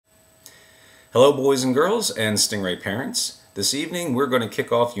Hello boys and girls and Stingray parents. This evening we're going to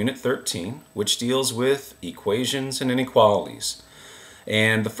kick off Unit 13, which deals with equations and inequalities.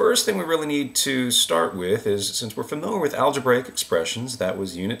 And the first thing we really need to start with is, since we're familiar with algebraic expressions, that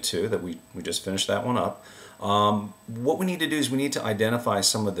was Unit 2, that we just finished that one up, what we need to do is we need to identify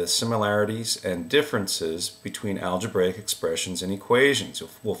some of the similarities and differences between algebraic expressions and equations.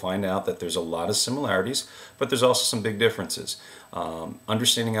 We'll find out that there's a lot of similarities, but there's also some big differences.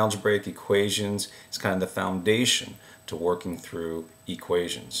 Understanding algebraic equations is kind of the foundation to working through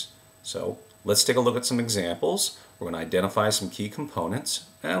equations. So let's take a look at some examples. We're going to identify some key components,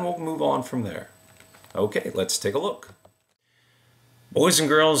 and we'll move on from there. Okay, let's take a look. Boys and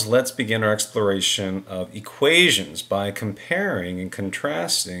girls, let's begin our exploration of equations by comparing and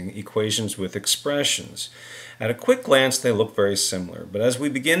contrasting equations with expressions. At a quick glance, they look very similar, but as we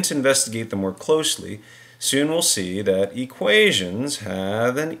begin to investigate them more closely, soon we'll see that equations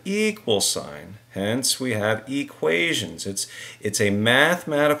have an equal sign. Hence, we have equations. It's a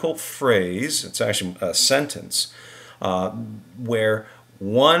mathematical phrase, it's actually a sentence, where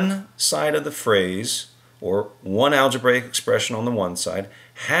one side of the phrase, or one algebraic expression on the one side,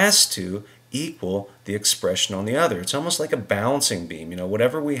 has to equal the expression on the other. It's almost like a balancing beam. You know,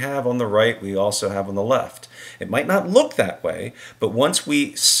 whatever we have on the right, we also have on the left. It might not look that way, but once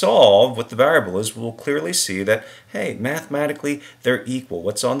we solve what the variable is, we'll clearly see that, hey, mathematically, they're equal.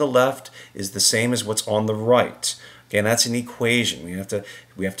 What's on the left is the same as what's on the right. Again, that's an equation. We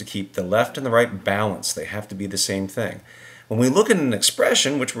have to keep the left and the right balanced. They have to be the same thing. When we look at an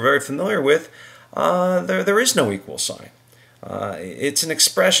expression, which we're very familiar with, there is no equal sign. It's an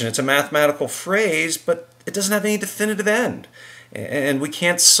expression, it's a mathematical phrase, but it doesn't have any definitive end. And we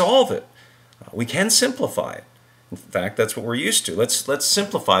can't solve it. We can simplify it. In fact, that's what we're used to. Let's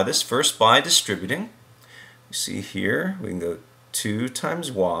simplify this first by distributing. You see here, we can go 2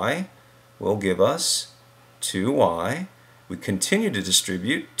 times y will give us 2y. We continue to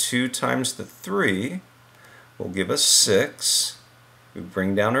distribute. 2 times the 3 will give us 6. We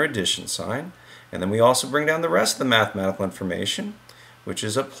bring down our addition sign. And then we also bring down the rest of the mathematical information, which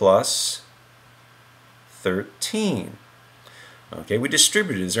is a plus 13. Okay, we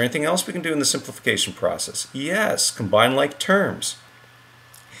distributed. Is there anything else we can do in the simplification process? Yes, combine like terms.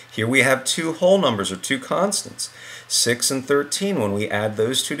 Here we have two whole numbers, or two constants, 6 and 13. When we add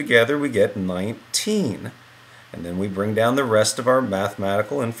those two together, we get 19. And then we bring down the rest of our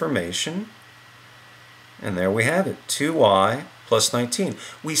mathematical information. And there we have it, 2y plus 19.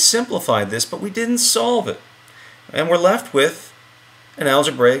 We simplified this, but we didn't solve it. And we're left with an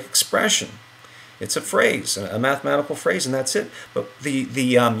algebraic expression. It's a phrase, a mathematical phrase, and that's it. But the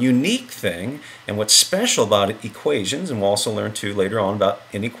unique thing, and what's special about equations, and we'll also learn too later on about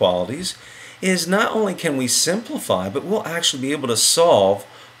inequalities, is not only can we simplify, but we'll actually be able to solve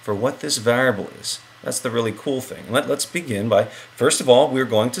for what this variable is. That's the really cool thing. Let's begin by, first of all, we're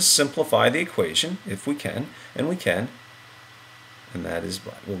going to simplify the equation, if we can, and we can. And that is,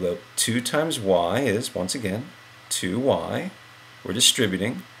 we'll go 2 times y is, once again, 2y. We're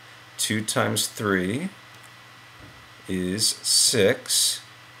distributing. 2 times 3 is 6.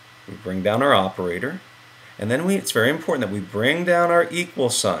 We bring down our operator. And then it's very important that we bring down our equal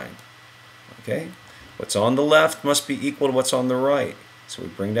sign. Okay? What's on the left must be equal to what's on the right. So we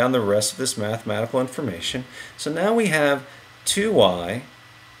bring down the rest of this mathematical information. So now we have 2y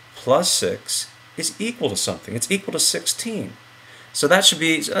plus 6 is equal to something. It's equal to 16. So that should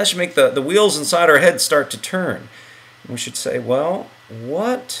make the wheels inside our head start to turn. And we should say, well,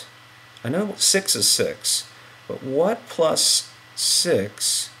 what? I know 6 is 6, but what plus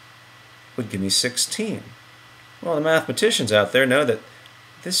 6 would give me 16? Well, the mathematicians out there know that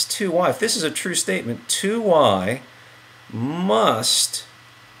this 2y, if this is a true statement, 2y must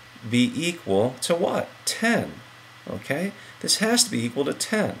be equal to what? 10. Okay? This has to be equal to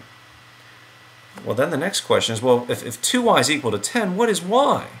 10. Well, then the next question is, well, if 2y is equal to 10, what is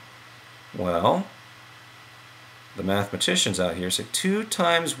y? Well, the mathematicians out here say 2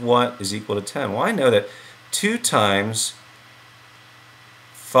 times what is equal to 10? Well, I know that 2 times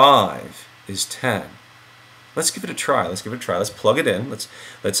 5 is 10. Let's give it a try. Let's give it a try. Let's plug it in. Let's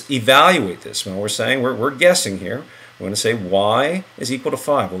evaluate this. When we're saying, we're guessing here. We're going to say y is equal to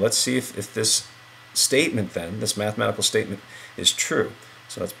 5. Well, let's see if this statement then, this mathematical statement, is true.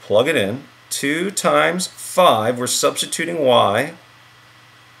 So let's plug it in. 2 times 5, we're substituting y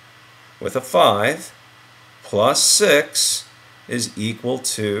with a 5, plus 6 is equal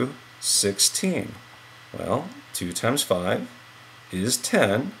to 16. Well, 2 times 5 is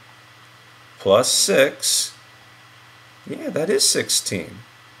 10, plus 6, yeah, that is 16.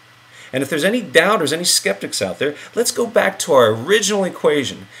 And if there's any doubters, any skeptics out there, let's go back to our original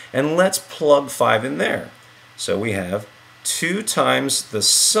equation and let's plug 5 in there. So we have 2 times the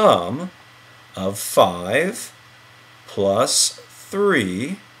sum of 5 plus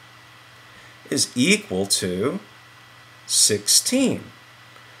 3 is equal to 16.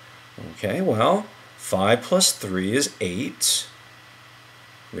 Okay, well, 5 plus 3 is 8.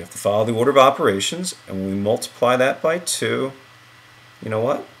 We have to follow the order of operations, and when we multiply that by 2, you know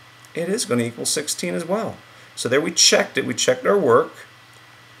what? It is going to equal 16 as well. So there we checked it. We checked our work,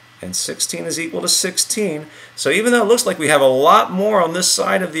 and 16 is equal to 16. So even though it looks like we have a lot more on this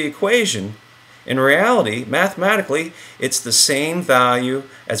side of the equation, in reality, mathematically, it's the same value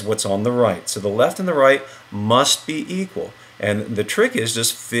as what's on the right. So the left and the right must be equal. And the trick is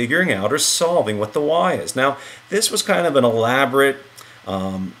just figuring out or solving what the y is. Now, this was kind of an elaborate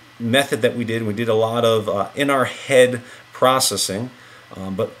method that we did. We did a lot of in our head processing,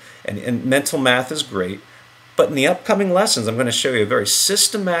 and mental math is great. But in the upcoming lessons, I'm going to show you a very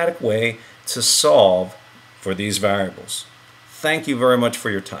systematic way to solve for these variables. Thank you very much for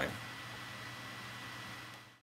your time.